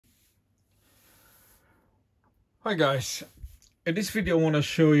Hi guys, in this video I want to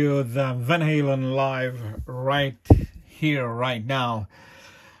show you the Van Halen live right here, right now.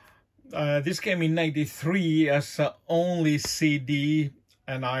 This came in '93 as the only CD,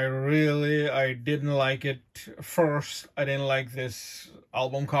 and I didn't like it. First, I didn't like this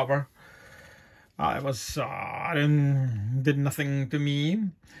album cover. Did nothing to me.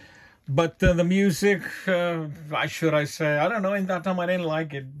 But the music, I don't know, in that time I didn't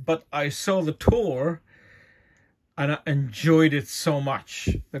like it, but I saw the tour and I enjoyed it so much.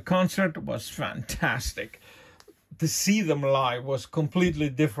 The concert was fantastic. To see them live was completely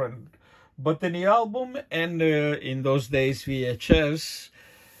different. But in the album and in those days VHS,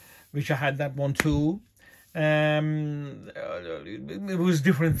 which I had that one too, it was a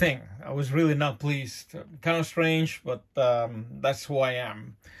different thing. I was really not pleased. Kind of strange, but that's who I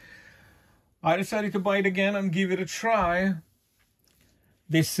am. I decided to buy it again and give it a try.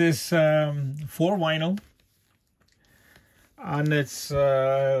 This is for vinyl. And it's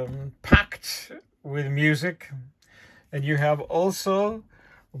packed with music, and you have also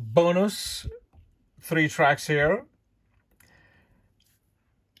bonus 3 tracks here,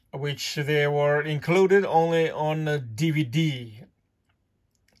 which they were included only on a DVD,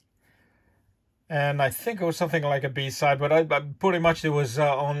 and I think it was something like a B-side, but pretty much it was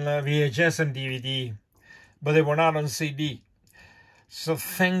on VHS and DVD, but they were not on CD. So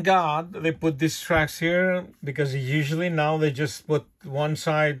thank God they put these tracks here, because usually now they just put one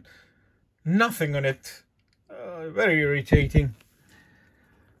side, nothing on it. Very irritating.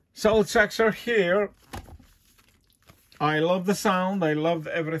 So all tracks are here. I love the sound. I love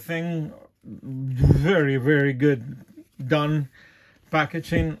everything. Very, very good done.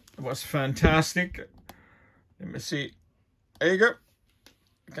 Packaging was fantastic. Let me see. There you go.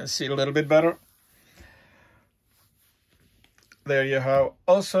 You can see a little bit better. There you have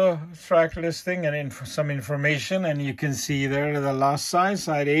also track listing and some information, and you can see there the last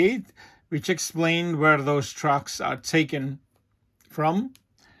side 8, which explained where those tracks are taken from.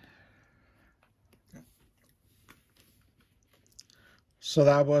 So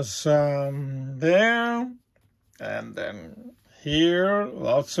that was there, and then here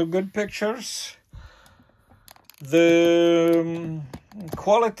lots of good pictures. The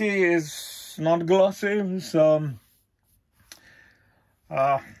quality is not glossy, so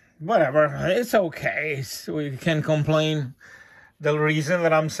whatever, it's okay. We can complain. The reason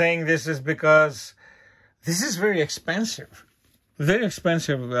that I'm saying this is because this is very expensive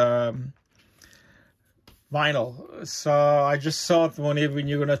vinyl. So I just thought when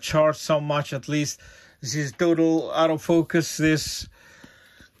you're gonna charge so much, at least this is total out of focus. This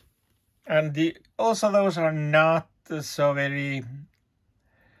and also those are not so very.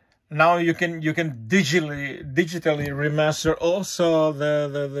 Now you can digitally remaster also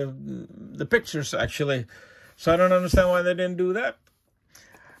the pictures actually. So I don't understand why they didn't do that.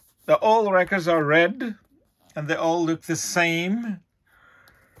 All records are red and they all look the same.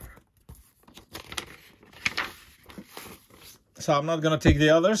 So I'm not gonna take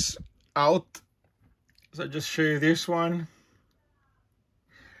the others out. So just show you this one.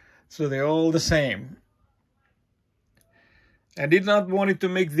 So they're all the same. I did not want to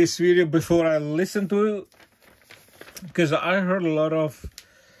make this video before I listened to it, because I heard a lot of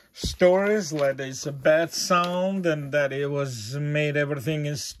stories that it's a bad sound and that it was made everything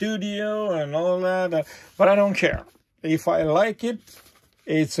in studio and all that. But I don't care. If I like it,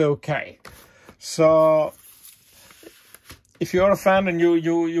 it's okay. So if you're a fan and you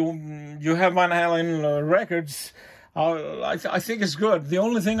have Van Halen records, I think it's good. The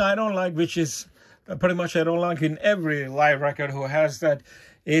only thing I don't like, which is pretty much I don't like in every live record who has that,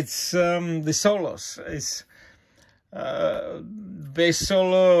 it's the solos. It's bass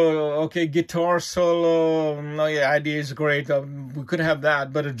solo, okay, guitar solo, no, yeah, idea is great, we could have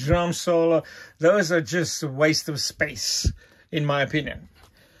that, but a drum solo, those are just a waste of space, in my opinion.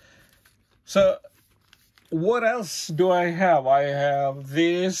 So what else do I have? I have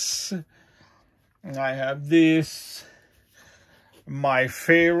this, my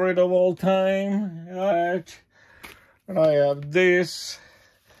favorite of all time, right? And I have this,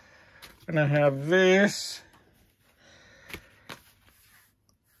 and I have this.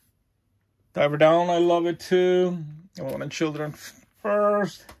 Dive Down, I love it too. Women and Children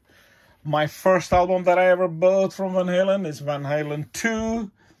First. My first album that I ever bought from Van Halen is Van Halen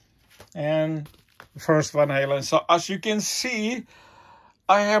 2, and first Van Halen. So as you can see,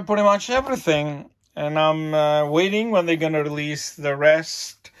 I have pretty much everything. And I'm waiting when they're going to release the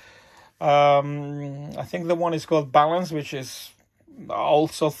rest. I think the one is called Balance, which is, I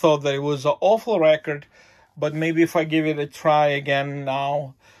also thought that it was an awful record. But maybe if I give it a try again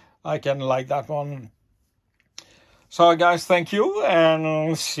now, I can like that one. So guys, thank you,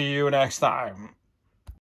 and see you next time.